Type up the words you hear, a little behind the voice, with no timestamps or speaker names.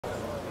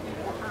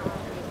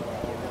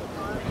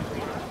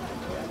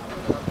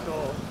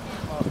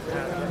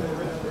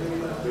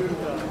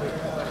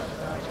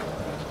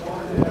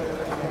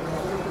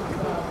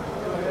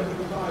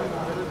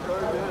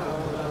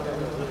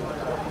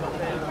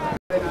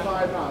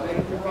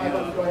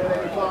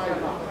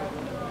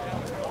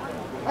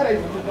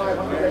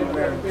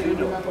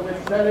82,500, remember when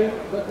selling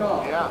the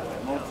car. Yeah.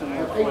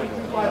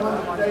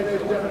 82,500 today,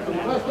 ladies and gentlemen, for the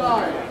first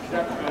time.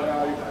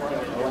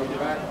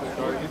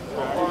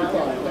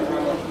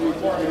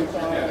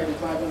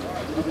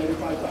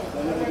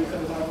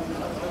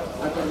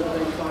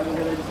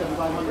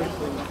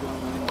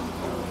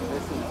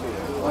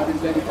 I've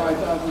been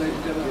 85,000, ladies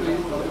and gentlemen,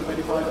 please.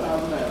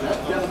 85,000 there. That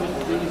gentleman,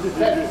 please, is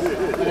set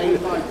at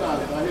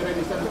 85,000. I hear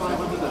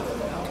 87,500 there.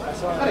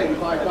 At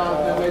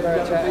 85,000, then, ladies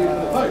and gentlemen,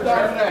 please, for the first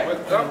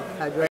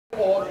time today.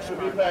 Ford should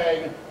be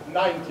paying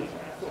 90.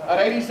 At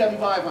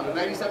 87,500,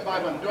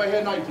 87,500. Do I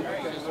hear 90?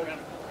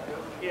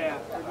 Yeah.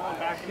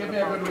 Give me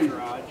a good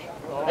reason.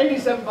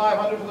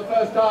 87,500 for the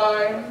first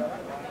time.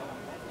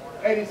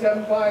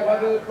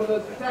 87,500 for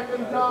the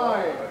second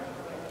time.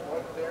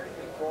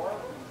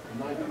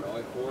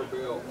 Only 4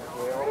 bills.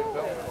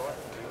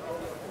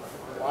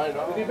 I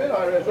know. Did you bid?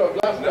 I saw a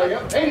glass going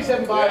up.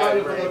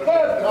 87,500 for the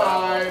third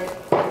time.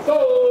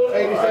 Sold.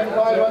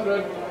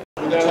 87,500.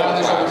 They're allowed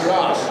this on the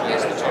grass.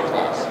 Yes, the top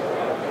class.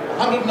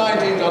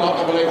 $119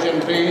 number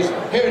HMPs.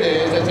 Here it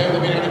is. Let's have the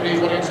meeting, please.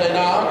 What do you say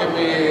now? Give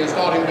me a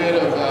starting bid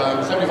of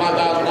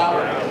 75,000 now.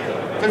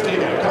 50.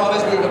 Come on,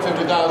 let's move at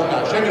 50,000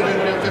 now. Shake it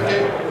in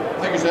 50.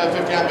 Thank you, sir.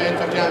 50 ambient,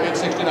 50 ambient,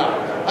 60 now.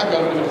 I've got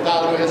a bit of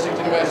 50,000 here,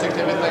 60 away,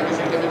 60 bit, thank you,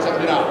 60 bit,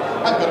 70 now.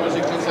 I've got a bit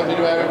of 16, 70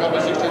 away, we've got a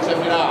bit of 16,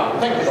 70 now.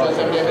 Thank you, sir.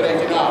 70 bit,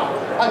 80 now.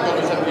 I've got a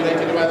bit of 17,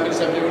 80 away, a bit of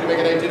 70, would you make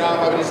it 80 now?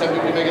 I've got a bit of 70,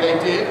 would you make it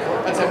 80?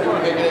 And 70,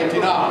 would you make it 80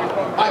 now?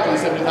 I've got a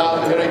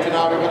 70,000 here, 80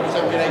 now. We've got a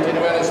 17, 80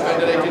 away, let's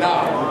spend it 80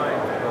 now.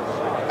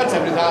 At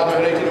 70,000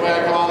 here, 80 away,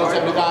 come on, at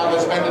 70,000,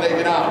 let's spend it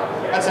 80 now.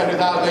 At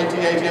 70,000, 80,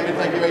 80 bit,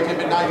 thank you, 80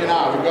 bit, 90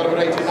 now. We've got a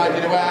bit 80,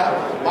 90 away.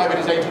 My bit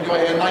is 80, do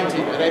I hear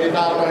 90? At 80,000, I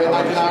hear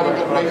 90 now. We've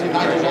got a bit 80,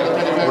 90 on the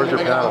telephone, we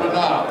make it 100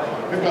 now.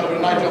 We've got a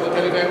bit 90 on the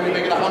telephone, we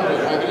make it 100.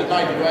 My bit is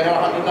 90, do I hear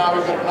 100 now?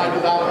 We've got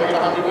 90,000, make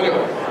it 100, will you?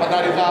 At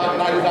 90,000,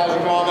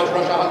 90,000, come on, let's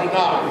rush 100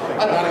 now.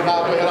 At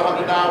 90,000, we hit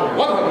 100 now.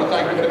 100,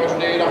 thank you very much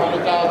indeed. 100,000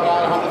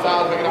 now,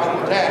 100,000, make it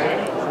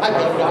 110. I've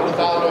got a bit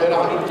 100,000, we hit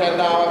 110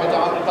 now. I've hit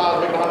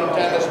 100,000, make it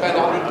 110, let's spend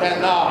 110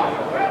 now.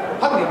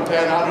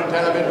 110,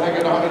 110, a bit, thank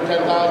you,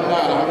 110,000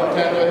 now.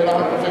 110, we hit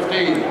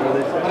 115.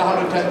 And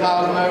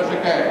 110,000 now, it's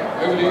okay.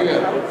 Over to you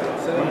again.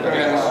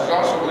 Again, this is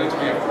also believed to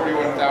be a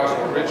 41,000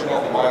 original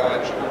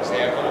mileage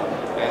example,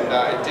 and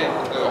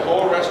the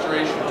whole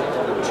restoration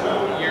took over 2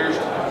 years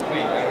to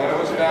complete. And when it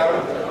was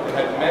found, it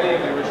had many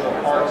of the original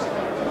parts,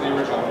 the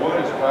original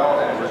wood as well,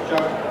 and it was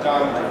just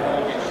done to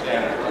Pebble Beach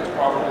standards. It's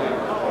probably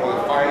one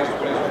of the finest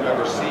woods we've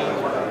ever seen.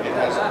 It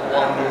has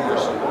won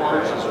numerous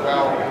awards as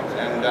well,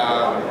 and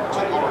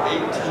took over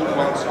 18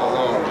 months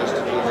alone just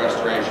to do the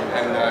restoration.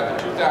 And the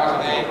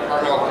 2008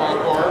 Carmel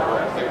Concours,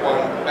 it won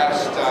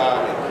Best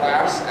in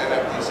Class, and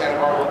at the Santa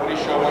Barbara Woody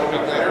Show 1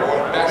 week later, it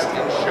won Best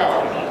in Show.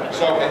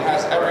 So it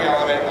has every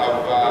element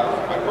of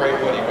a great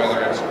woody,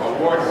 whether it's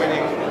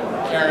award-winning,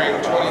 carrying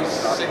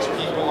 26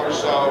 people or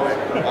so,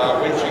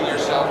 winching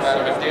yourself out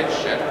of a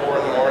ditch at 4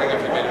 in the morning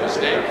if you made a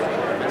mistake.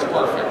 It's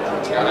perfect.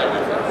 It's got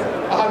everything.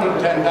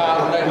 110,000,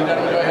 ladies and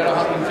gentlemen, go ahead,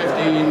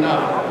 115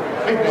 now.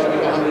 We've got to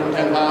be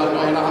 110,000, go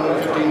ahead,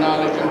 115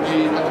 now, let's jump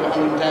please, make it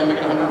 110, make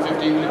it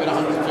 115, leave it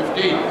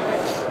 115.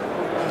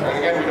 And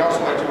again, we'd also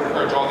like to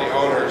encourage all the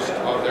owners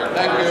of their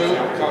cars to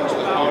come to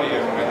the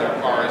podium when their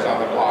car is on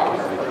the block.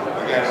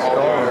 Again, all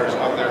the owners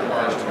of their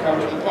cars to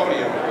come to the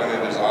podium when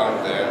it is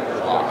on the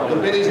block. The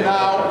bid is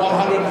now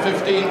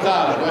 115,000, go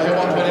ahead,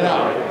 120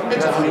 now.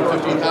 It's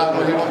 115,000,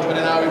 go ahead,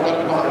 120 now, we've got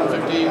to be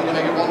 115, we're going to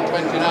make it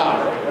 120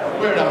 now.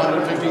 We're at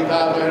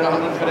 115,000, we're at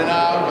 120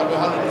 now, we've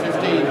got to be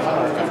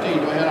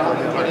 115, we're at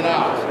 120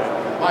 now.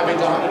 My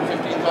bid's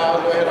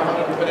 115,000, we're at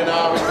 120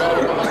 now, we've got to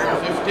be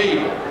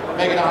 115.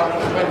 Make it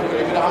 120, we'll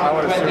leave it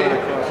 120.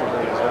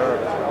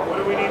 What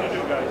do we need to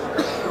do, guys?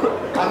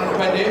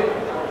 120.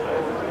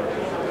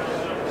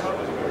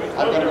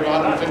 I've got to be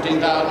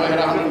 115,000, we're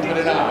at 120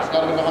 now. It's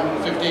got to be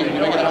 115,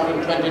 you make it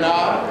 120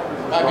 now.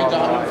 My bid's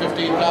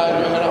 115,000,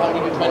 we're at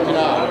 120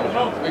 now.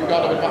 We've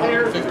got to be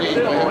 115,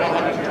 we're at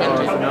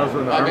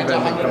 120. My bid's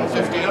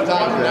 115,000 now,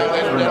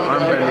 ladies and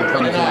gentlemen, we're at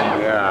 120 now.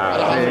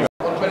 At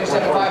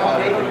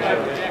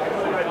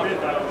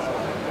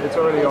 127,500. It's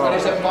already on.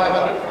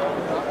 127,500.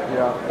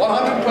 Yeah.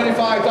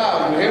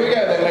 125,000. Here we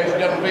go then, ladies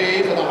and gentlemen,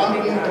 please. At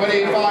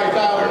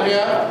 125,000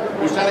 here.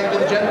 We're selling to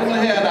the gentleman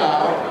here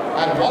now.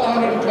 At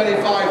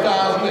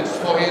 125,000, it's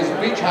for his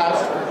beach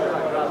house.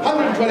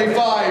 125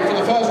 for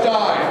the first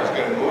time. He's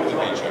going to move the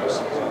beach house.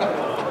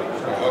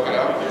 Hook it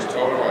up, just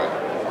tow it away.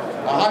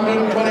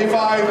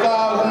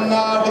 125,000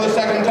 now for the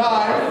second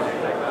time.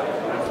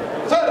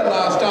 Third and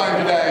last time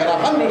today at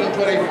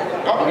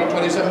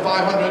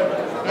 127,500.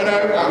 No,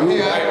 I'm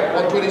here.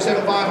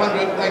 127,500.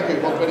 Thank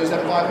you.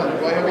 127,500.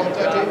 Do I hear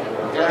 130?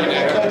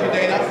 130,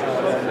 Dana.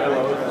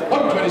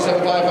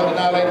 127,500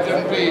 now, ladies and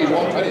gentlemen, please.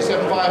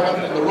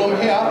 127,500 in the room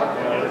here.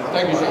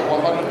 Thank you, sir.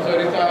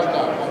 130,000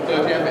 now.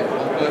 130 and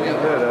 130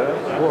 and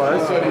Was.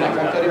 130 now.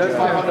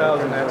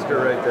 130,500 extra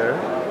right there.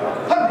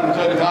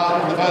 130,000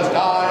 for the first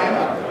time.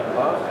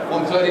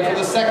 130 for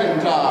the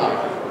second time.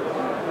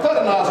 Third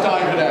and last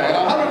time today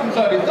at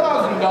 $130,000.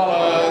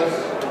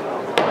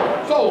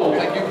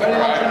 Thank you very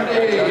much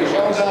indeed.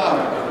 Well done.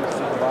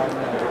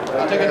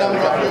 I'll take a number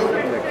off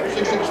you.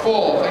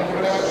 664. Thank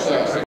you very much, sir.